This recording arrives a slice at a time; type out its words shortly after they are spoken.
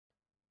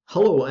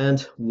Hello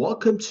and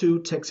welcome to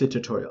techsith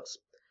tutorials.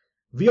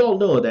 We all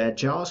know that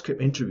JavaScript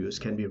interviews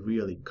can be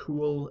really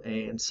cruel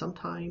and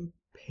sometimes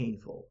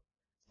painful.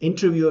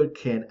 Interviewer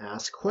can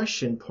ask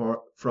questions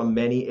from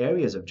many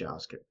areas of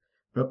JavaScript,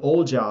 from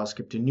old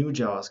JavaScript to new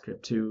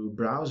JavaScript to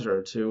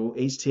browser to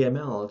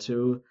HTML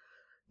to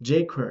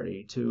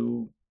jQuery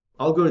to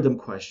algorithm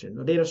question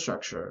or data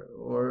structure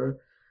or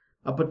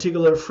a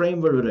particular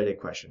framework related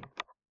question.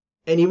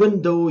 And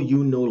even though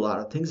you know a lot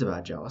of things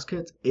about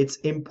JavaScript, it's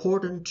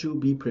important to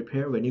be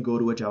prepared when you go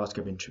to a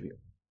JavaScript interview.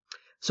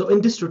 So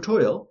in this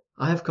tutorial,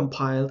 I have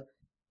compiled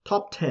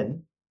top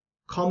 10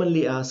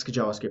 commonly asked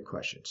JavaScript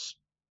questions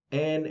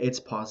and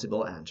its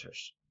possible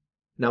answers.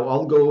 Now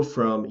I'll go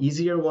from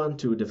easier one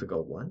to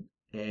difficult one,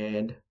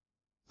 and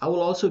I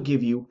will also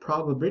give you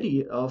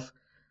probability of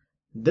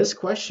this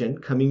question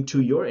coming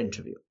to your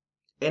interview.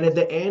 And at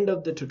the end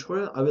of the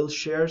tutorial, I will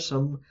share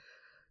some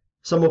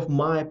of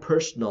my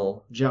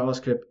personal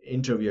JavaScript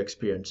interview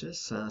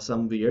experiences,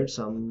 some weird,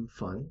 some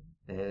fun,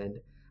 and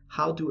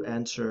how to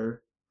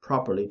answer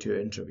properly to your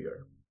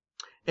interviewer.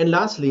 And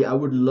lastly, I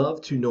would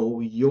love to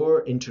know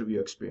your interview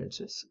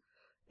experiences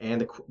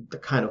and the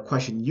kind of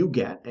question you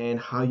get and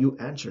how you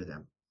answer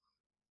them.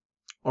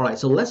 All right,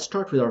 so let's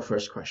start with our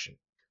first question.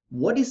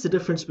 What is the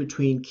difference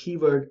between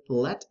keyword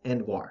let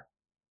and var?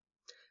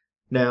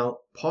 Now,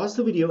 pause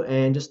the video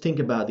and just think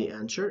about the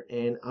answer,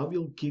 and I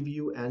will give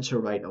you answer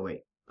right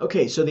away.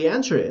 Okay, so the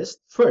answer is,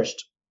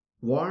 first,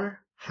 var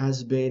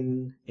has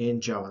been in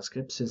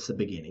JavaScript since the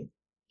beginning.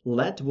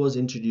 Let was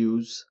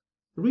introduced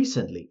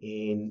recently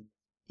in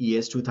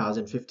ES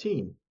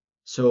 2015.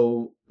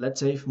 So let's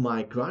say if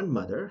my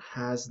grandmother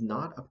has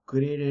not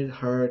upgraded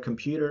her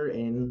computer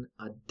in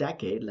a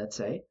decade, let's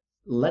say,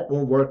 let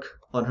won't work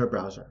on her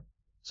browser.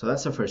 So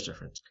that's the first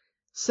difference.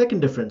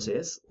 Second difference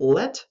is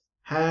let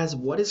has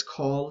what is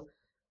called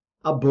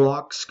a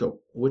block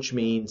scope, which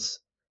means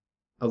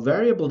a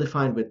variable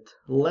defined with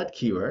let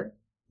keyword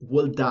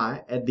will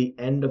die at the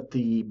end of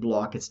the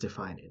block it's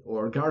defined in,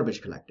 or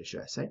garbage collector,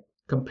 should I say,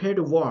 compared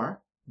to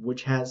var,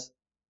 which has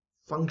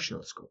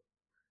functional scope,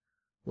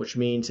 which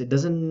means it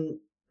doesn't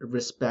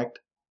respect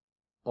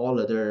all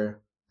other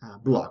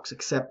blocks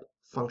except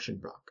function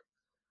block.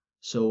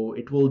 So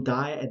it will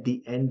die at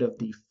the end of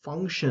the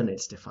function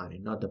it's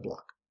defining, not the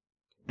block.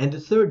 And the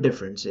third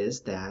difference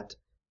is that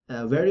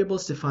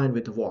variables defined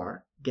with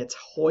var gets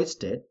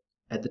hoisted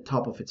at the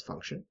top of its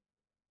function,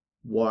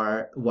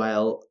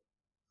 while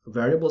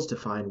variables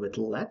defined with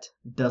let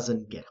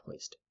doesn't get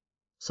hoisted.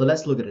 So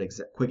let's look at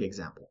a quick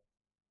example.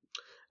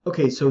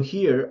 Okay, so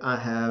here I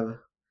have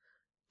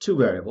two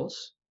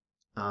variables.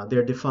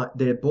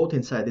 They're both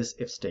inside this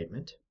if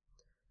statement.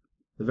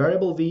 The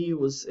variable v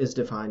is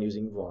defined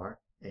using var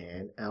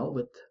and L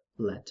with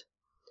let.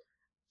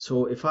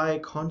 So if I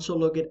console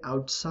log it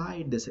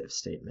outside this if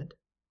statement,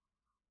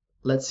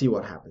 let's see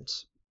what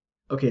happens.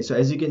 Okay, so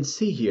as you can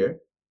see here,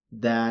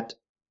 that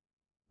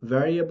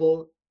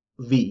variable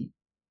v,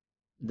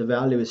 the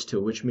value is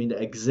 2, which means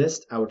it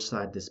exists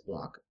outside this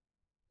block.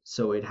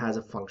 So it has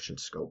a function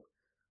scope.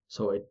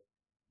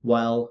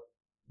 While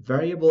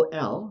variable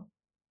L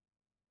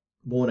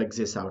won't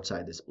exist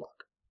outside this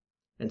block.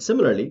 And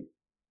similarly,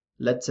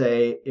 let's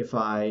say if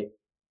I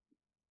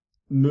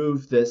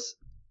move this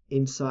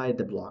inside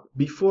the block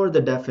before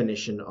the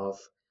definition of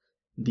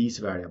these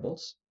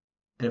variables,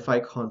 and if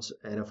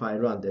I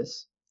run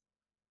this,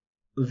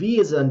 v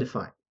is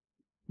undefined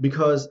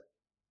because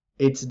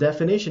its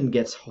definition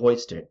gets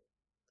hoisted,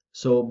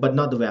 but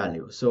not the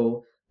value.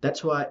 So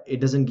that's why it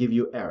doesn't give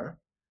you error,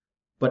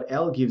 but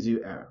L gives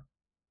you error.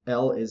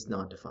 L is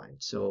not defined,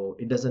 so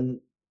it doesn't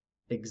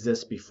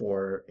exist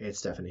before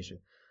its definition.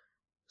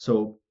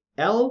 So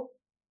L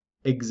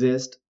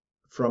exists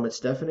from its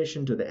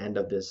definition to the end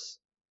of this,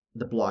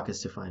 the block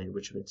is defined,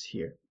 which means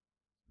here,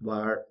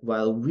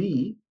 while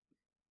v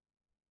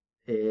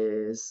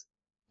is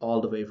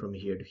all the way from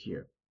here to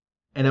here.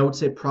 And I would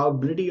say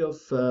probability of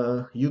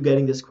you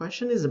getting this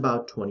question is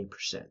about 20%,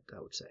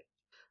 I would say.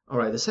 All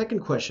right, the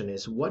second question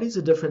is, what is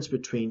the difference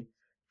between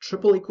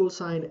triple equal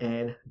sign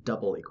and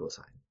double equal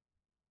sign?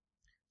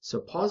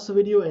 So pause the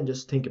video and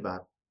just think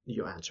about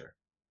your answer.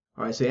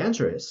 All right, so the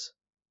answer is,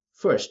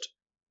 first,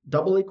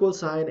 double equal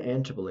sign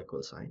and triple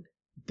equal sign,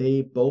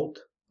 they both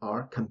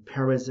are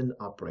comparison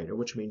operator,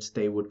 which means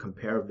they would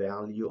compare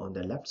value on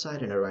the left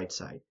side and the right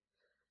side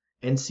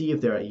and see if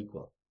they are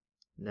equal.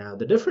 Now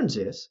the difference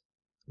is,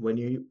 when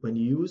you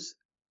use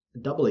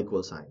double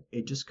equal sign,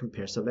 it just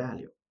compares the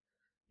value.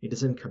 It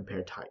doesn't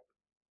compare type.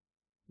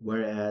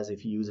 Whereas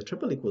if you use a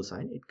triple equal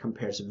sign, it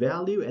compares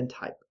value and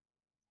type.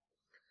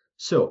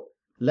 So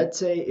let's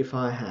say if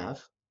I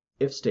have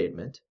if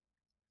statement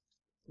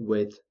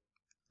with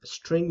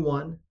string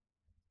 1,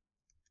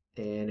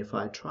 and if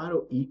I try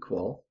to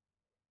equal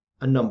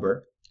a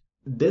number,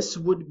 this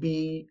would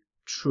be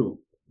true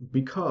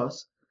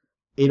because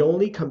it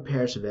only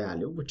compares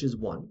value, which is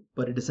 1,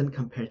 but it doesn't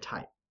compare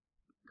type.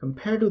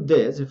 Compared to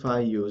this, if I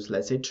use,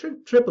 let's say,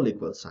 triple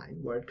equal sign,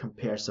 where it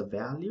compares the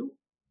value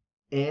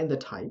and the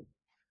type,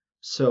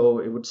 so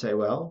it would say,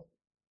 well,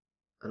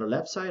 on the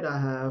left side I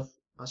have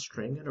a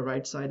string and the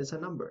right side is a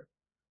number,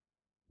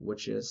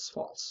 which is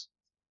false.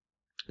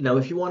 Now,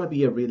 if you want to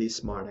be a really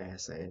smart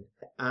ass, and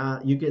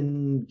you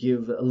can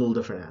give a little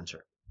different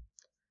answer.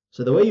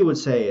 So the way you would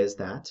say is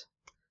that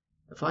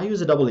if I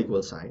use a double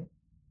equal sign,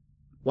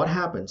 what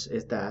happens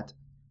is that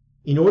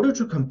in order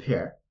to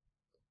compare,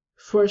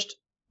 first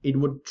it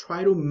would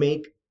try to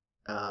make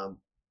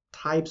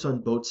types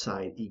on both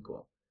sides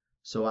equal.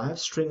 So I have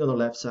string on the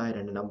left side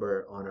and a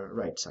number on the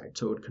right side.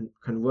 So it would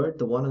convert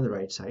the one on the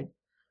right side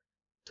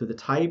to the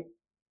type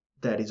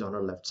that is on the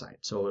left side.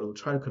 So it will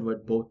try to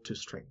convert both to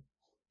string.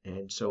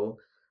 And so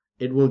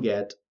it will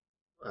get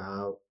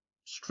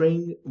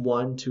string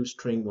 1 to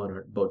string 1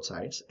 on both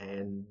sides,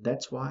 and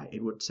that's why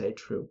it would say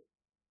true.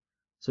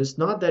 So it's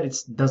not that it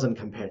doesn't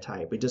compare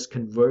type, it just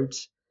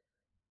converts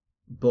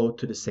both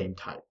to the same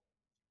type.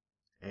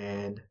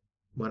 And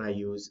when I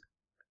use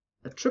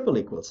a triple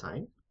equal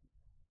sign,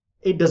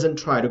 it doesn't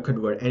try to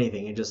convert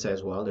anything. It just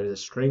says, well, there's a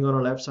string on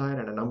the left side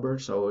and a number,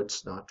 so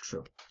it's not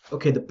true.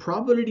 Okay, the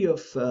probability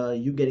of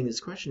you getting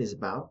this question is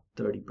about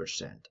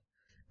 30%.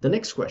 The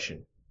next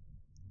question,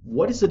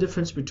 what is the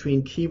difference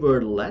between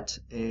keyword let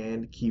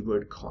and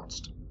keyword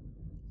const?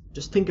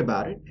 Just think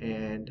about it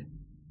and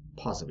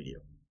pause the video.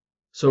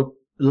 So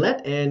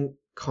let and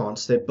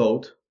const, they're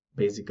both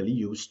basically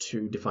used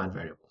to define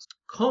variables.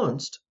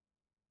 Const,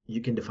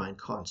 you can define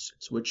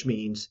constants, which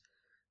means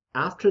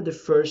after the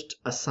first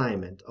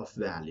assignment of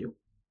value,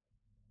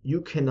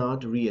 you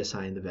cannot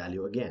reassign the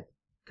value again,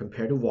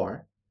 compared to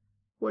var,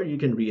 where you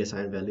can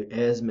reassign value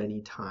as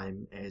many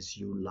times as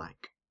you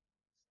like.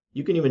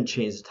 You can even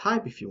change the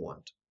type if you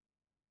want,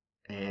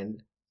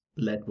 and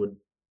let would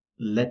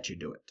let you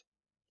do it.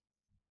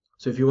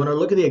 So if you want to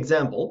look at the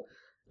example,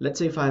 let's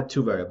say if I have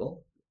two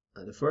variables,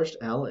 the first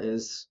L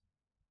is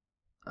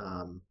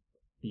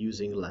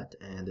using let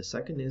and the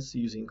second is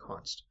using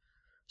const.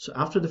 So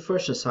after the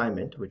first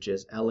assignment, which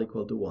is L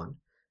equal to 1,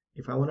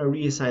 if I want to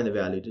reassign the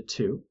value to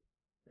 2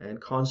 and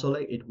console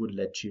it would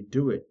let you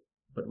do it.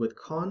 But with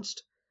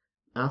const,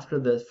 after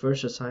the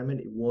first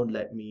assignment, it won't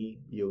let me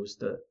use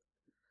the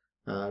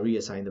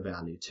reassign the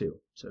value 2.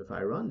 So if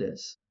I run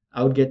this,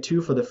 I would get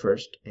 2 for the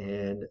first,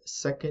 and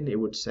second it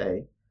would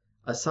say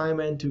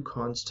assignment to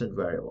constant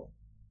variable,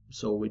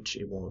 so which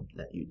it won't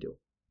let you do.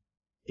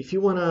 If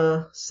you want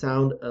to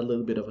sound a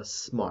little bit of a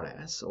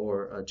smartass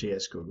or a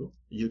JS guru,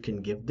 you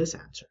can give this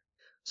answer.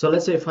 So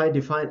let's say if I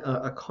define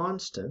a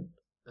constant,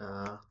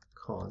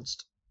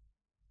 const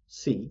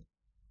c,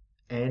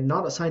 and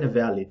not assign a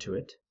value to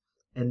it,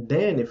 and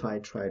then if I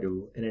try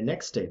to, in the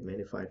next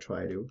statement, if I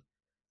try to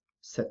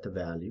set the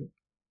value,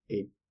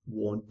 it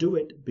won't do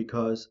it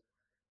because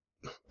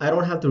I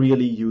don't have to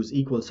really use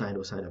equal sign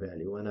to assign a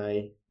value. When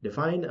I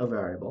define a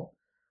variable,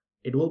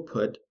 it will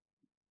put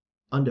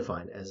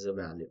undefined as a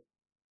value.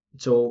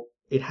 So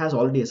it has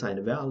already assigned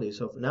a value.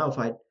 So now if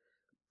I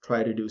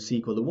try to do c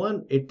equal to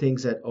 1, it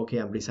thinks that, okay,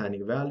 I'm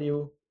reassigning a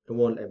value. It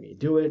won't let me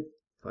do it.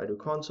 If I do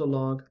console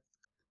log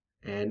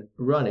and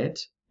run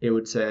it, it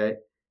would say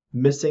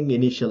missing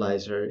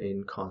initializer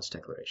in const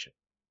declaration.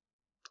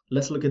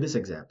 Let's look at this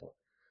example.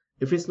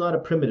 If it's not a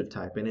primitive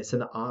type and it's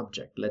an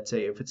object, let's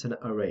say if it's an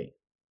array,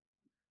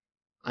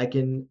 I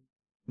can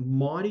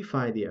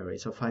modify the array.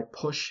 So if I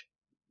push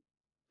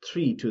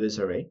 3 to this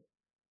array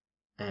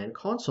and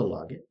console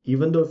log it,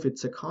 even though if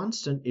it's a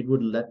constant, it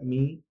would let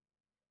me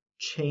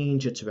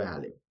change its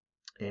value.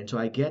 And so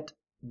I get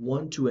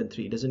 1, 2, and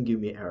 3. It doesn't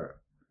give me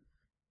error.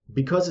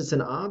 Because it's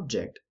an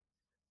object,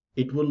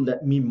 it will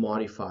let me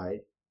modify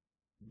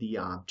the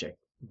object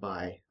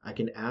by, I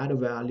can add a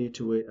value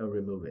to it or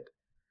remove it.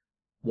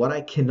 What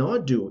I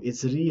cannot do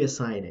is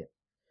reassign it.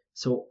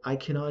 So I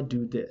cannot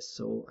do this.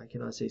 So I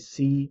cannot say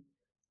c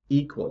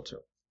equal to.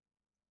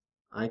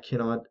 I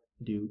cannot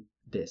do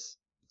this.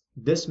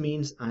 This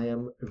means I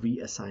am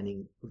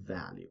reassigning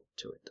value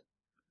to it.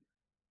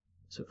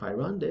 So if I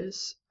run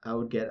this, I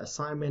would get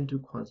assignment to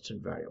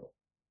constant variable.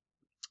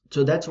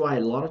 So that's why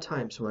a lot of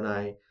times when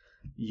I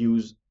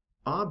use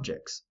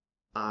objects,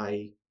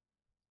 I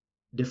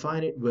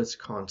define it with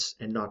const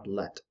and not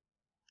let,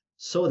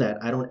 so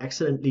that I don't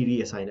accidentally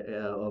reassign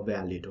a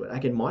value to it. I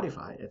can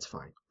modify it, it's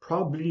fine.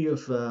 Probability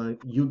of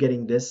you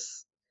getting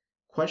this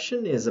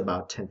question is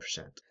about 10%.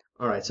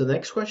 All right, so the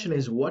next question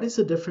is, what is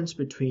the difference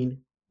between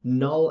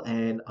null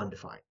and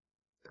undefined?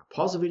 Now,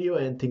 pause the video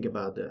and think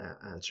about the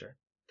answer.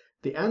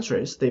 The answer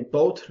is they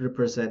both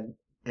represent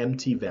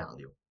empty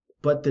value.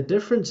 But the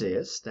difference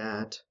is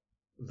that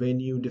when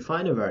you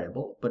define a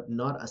variable but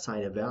not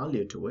assign a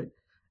value to it,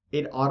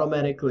 it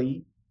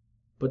automatically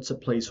puts a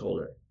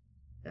placeholder,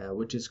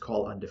 which is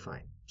called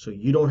undefined. So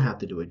you don't have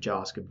to do it.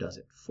 JavaScript does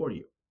it for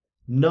you.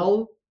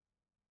 Null,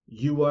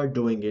 you are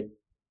doing it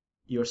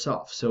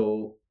yourself.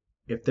 So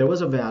if there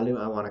was a value,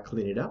 I want to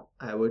clean it up,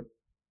 I would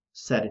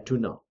set it to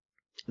null.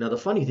 Now the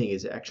funny thing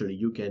is actually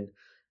you can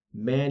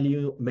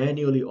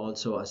manually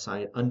also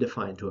assign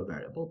undefined to a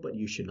variable, but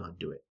you should not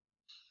do it.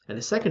 And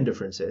the second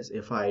difference is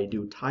if I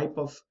do type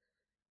of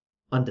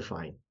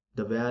undefined,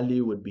 the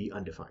value would be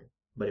undefined.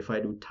 But if I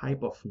do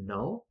type of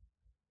null,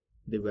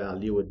 the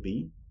value would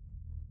be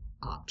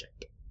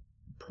object.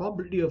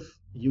 probability of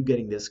you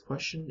getting this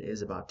question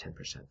is about 10%.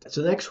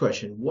 So the next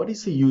question, what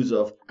is the use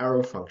of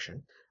arrow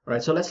function? All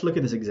right, so let's look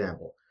at this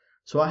example.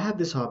 So I have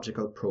this object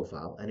called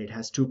profile, and it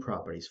has two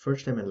properties,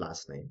 first name and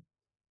last name.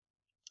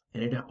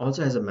 And it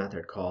also has a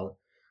method called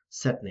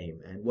setName.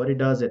 And what it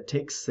does, it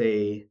takes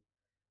a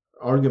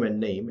argument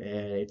name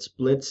and it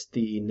splits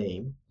the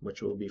name,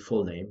 which will be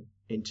full name,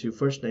 into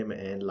first name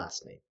and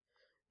last name.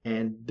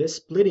 And this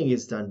splitting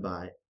is done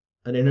by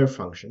an inner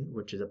function,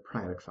 which is a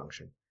private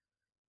function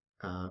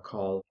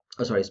called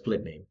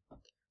split name.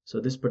 So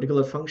this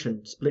particular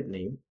function, split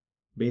name,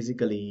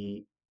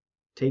 basically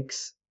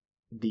takes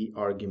the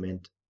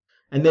argument,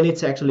 and then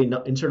it's actually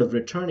not, instead of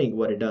returning,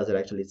 what it does, it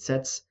actually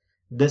sets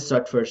this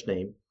dot first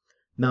name.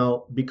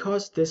 Now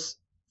because this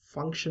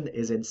function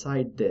is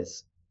inside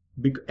this,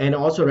 and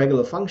also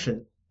regular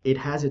function, it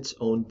has its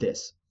own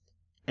this,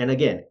 and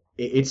again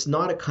it's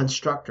not a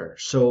constructor,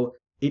 so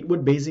it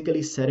would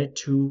basically set it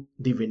to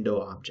the window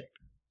object.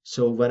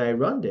 So when I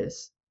run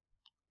this,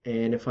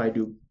 and if I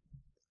do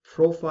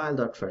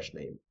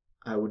profile.firstName,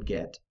 I would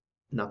get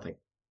nothing.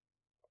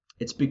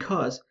 It's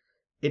because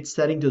it's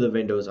setting to the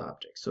Windows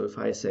object. So if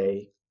I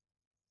say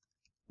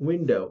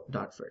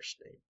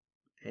window.firstName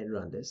and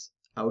run this,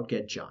 I would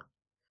get John.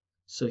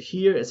 So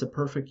here is a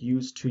perfect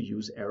use to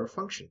use arrow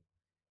function.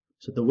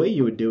 So the way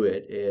you would do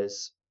it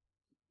is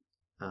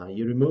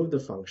you remove the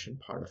function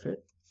part of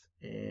it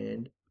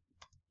and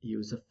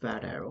use a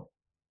fat arrow.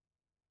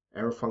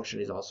 Arrow function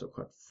is also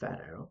called fat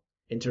arrow.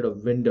 Instead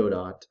of window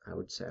dot, I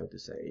would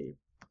say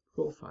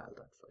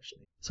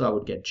profile.firstName. So I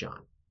would get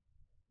John.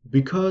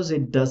 Because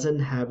it doesn't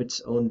have its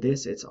own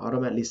this, it's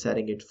automatically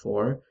setting it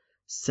for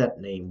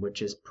setName,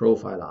 which is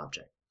profile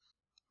object.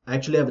 I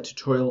actually have a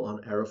tutorial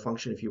on arrow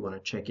function if you want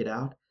to check it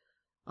out.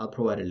 I'll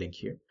provide a link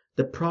here.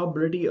 The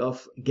probability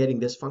of getting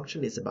this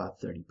function is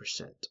about 30%.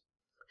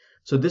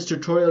 So this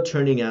tutorial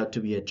turning out to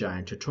be a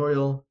giant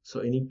tutorial.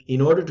 So in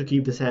order to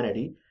keep the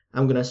sanity,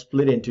 I'm going to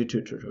split into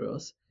two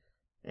tutorials.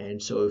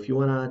 And so if you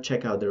want to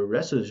check out the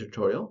rest of the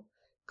tutorial,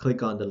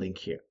 click on the link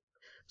here.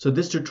 So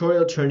this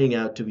tutorial turning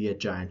out to be a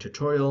giant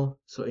tutorial.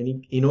 So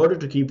in order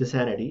to keep the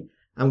sanity,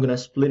 I'm going to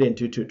split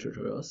into two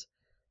tutorials.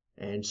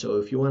 And so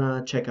if you want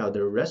to check out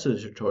the rest of the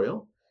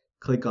tutorial,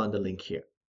 click on the link here.